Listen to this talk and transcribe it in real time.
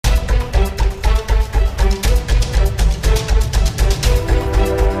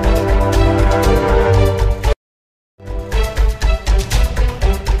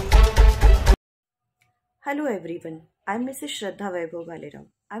Hello everyone, I am Mrs. Shraddha Bhalerao.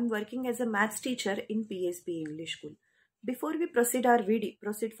 I am working as a maths teacher in PSB English School. Before we proceed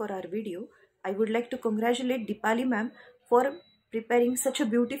for our video, I would like to congratulate Dipali ma'am for preparing such a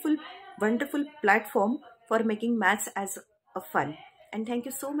beautiful, wonderful platform for making maths as a fun. And thank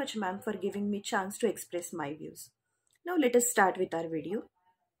you so much ma'am for giving me chance to express my views. Now let us start with our video.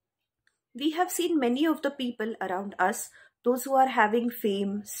 We have seen many of the people around us, those who are having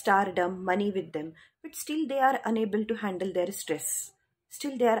fame, stardom, money with them, but still they are unable to handle their stress.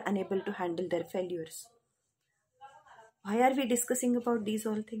 Still they are unable to handle their failures. Why are we discussing about these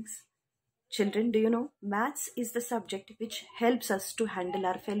all things? Children, do you know, maths is the subject which helps us to handle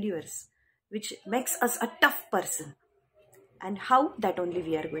our failures, which makes us a tough person. And how, that only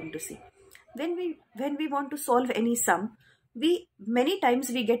we are going to see. When we want to solve any sum, many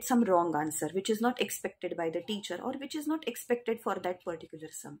times we get some wrong answer which is not expected by the teacher or which is not expected for that particular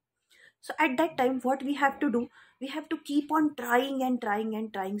sum. So at that time, what we have to do, we have to keep on trying and trying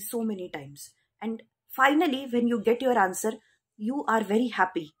and trying so many times. And finally, when you get your answer, you are very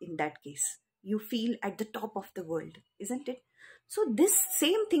happy in that case. You feel at the top of the world, isn't it? So this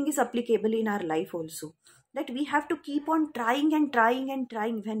same thing is applicable in our life also, that we have to keep on trying and trying and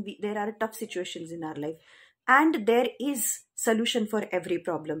trying when there are tough situations in our life. And there is solution for every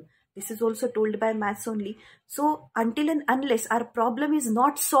problem. This is also told by maths only. So until and unless our problem is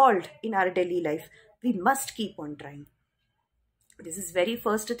not solved in our daily life, we must keep on trying. This is very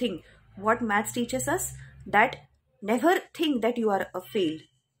first thing what maths teaches us, that never think that you are a fail.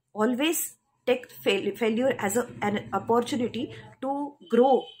 Always take failure as an opportunity to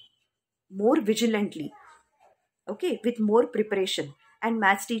grow more vigilantly, okay, with more preparation. And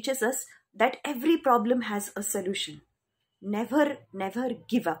maths teaches us that every problem has a solution. Never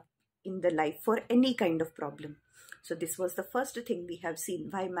give up in the life for any kind of problem. So this was the first thing we have seen,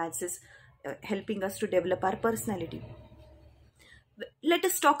 why maths is helping us to develop our personality. Let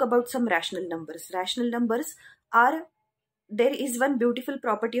us talk about some rational numbers. Rational numbers are, there is one beautiful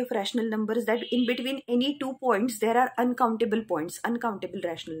property of rational numbers, that in between any 2 points there are uncountable points, uncountable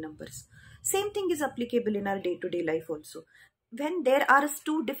rational numbers. Same thing is applicable in our day-to-day life also. When there are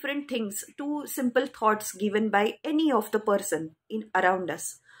two different things, two simple thoughts given by any of the person around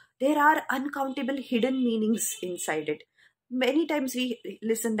us, there are uncountable hidden meanings inside it. Many times we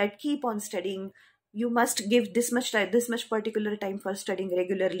listen that keep on studying, you must give this much time, this much particular time for studying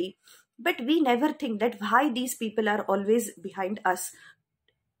regularly. But we never think that why these people are always behind us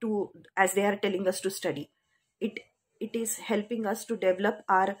as they are telling us to study. It is helping us to develop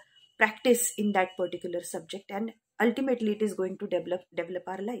our practice in that particular subject, and ultimately it is going to develop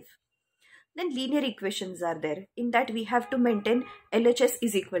our life. Then linear equations are there. In that we have to maintain LHS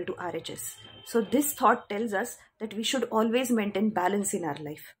is equal to RHS. So this thought tells us that we should always maintain balance in our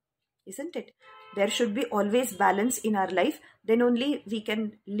life, isn't it? There should be always balance in our life. Then only we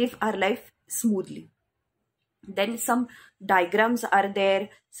can live our life smoothly. Then some diagrams are there,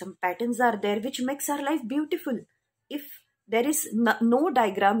 some patterns are there, which makes our life beautiful. If there is no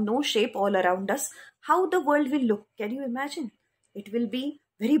diagram, no shape all around us, how the world will look? Can you imagine? It will be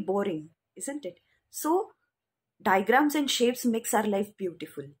very boring, isn't it? So diagrams and shapes makes our life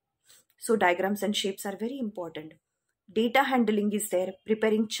beautiful. So diagrams and shapes are very important. Data handling is there,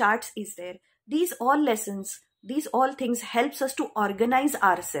 preparing charts is there. These all lessons, these all things helps us to organize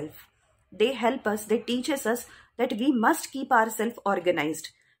ourselves. They help us, they teaches us that we must keep ourselves organized.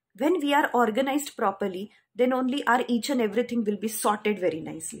 When we are organized properly, then only our each and everything will be sorted very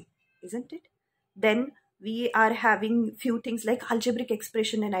nicely, isn't it? Then we are having few things like algebraic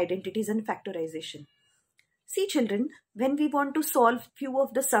expression and identities and factorization. See children, when we want to solve few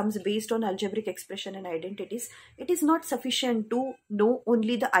of the sums based on algebraic expression and identities, it is not sufficient to know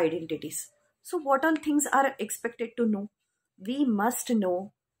only the identities. So what all things are expected to know? We must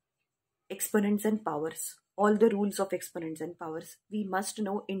know exponents and powers, all the rules of exponents and powers. We must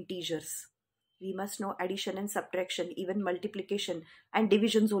know integers. We must know addition and subtraction, even multiplication and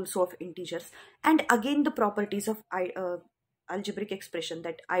divisions also of integers. And again the properties of algebraic expression,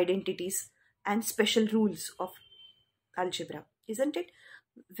 that identities and special rules of algebra, isn't it?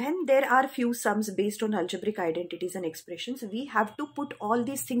 When there are few sums based on algebraic identities and expressions, we have to put all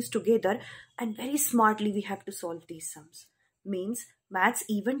these things together and very smartly we have to solve these sums. Means maths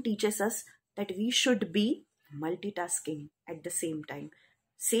even teaches us that we should be multitasking at the same time.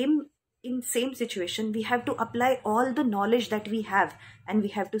 In same situation, we have to apply all the knowledge that we have and we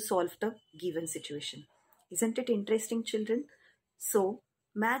have to solve the given situation. Isn't it interesting, children? So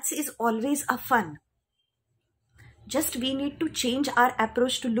maths is always a fun. Just we need to change our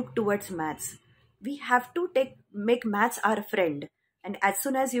approach to look towards maths. We have to make maths our friend. And as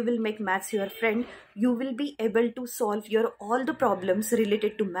soon as you will make maths your friend, you will be able to solve your all the problems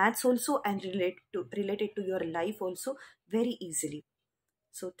related to maths also, and related to your life also, very easily.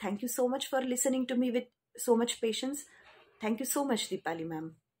 So thank you so much for listening to me with so much patience. Thank you so much, Deepali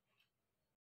ma'am.